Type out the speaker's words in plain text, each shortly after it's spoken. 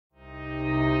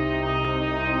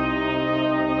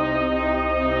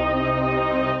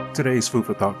Today's food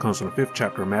for thought comes from the 5th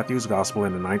chapter of Matthew's Gospel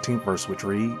and the 19th verse, which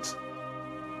reads,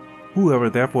 "Whoever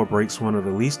therefore breaks one of the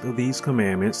least of these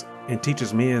commandments and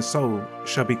teaches men so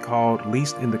shall be called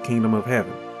least in the kingdom of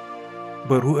heaven.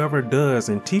 But whoever does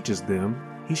and teaches them,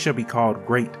 he shall be called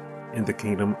great in the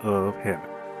kingdom of heaven."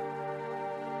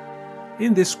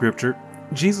 In this scripture,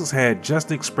 Jesus had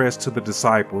just expressed to the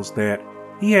disciples that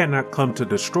he had not come to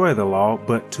destroy the law,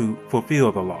 but to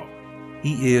fulfill the law.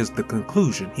 He is the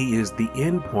conclusion. He is the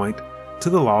end point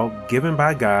to the law given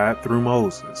by God through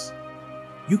Moses.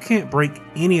 You can't break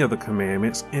any of the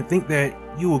commandments and think that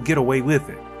you will get away with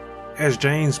it. As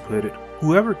James put it,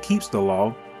 whoever keeps the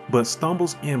law but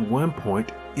stumbles in one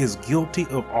point is guilty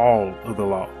of all of the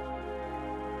law.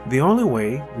 The only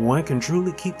way one can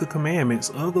truly keep the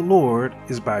commandments of the Lord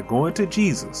is by going to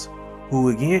Jesus, who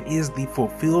again is the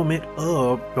fulfillment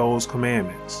of those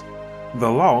commandments. The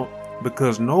law,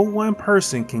 because no one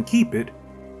person can keep it,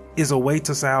 is a way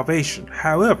to salvation.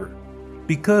 However,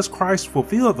 because Christ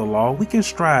fulfilled the law, we can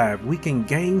strive, we can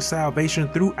gain salvation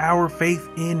through our faith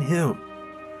in Him.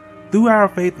 Through our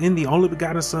faith in the only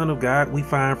begotten Son of God, we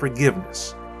find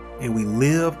forgiveness, and we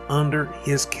live under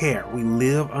His care. We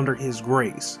live under His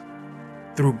grace.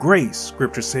 Through grace,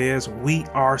 Scripture says, we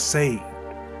are saved.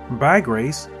 By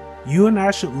grace, you and I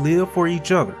should live for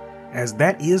each other, as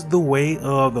that is the way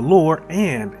of the Lord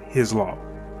and His law.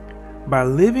 By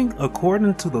living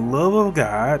according to the love of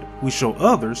God, we show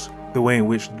others the way in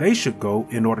which they should go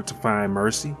in order to find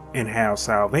mercy and have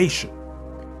salvation.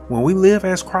 When we live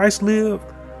as Christ lived,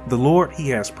 the Lord, He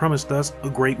has promised us a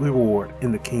great reward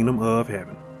in the kingdom of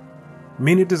heaven.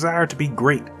 Many desire to be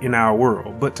great in our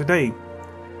world, but today,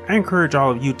 I encourage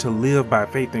all of you to live by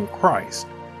faith in Christ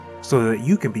so that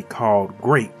you can be called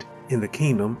great in the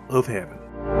kingdom of heaven.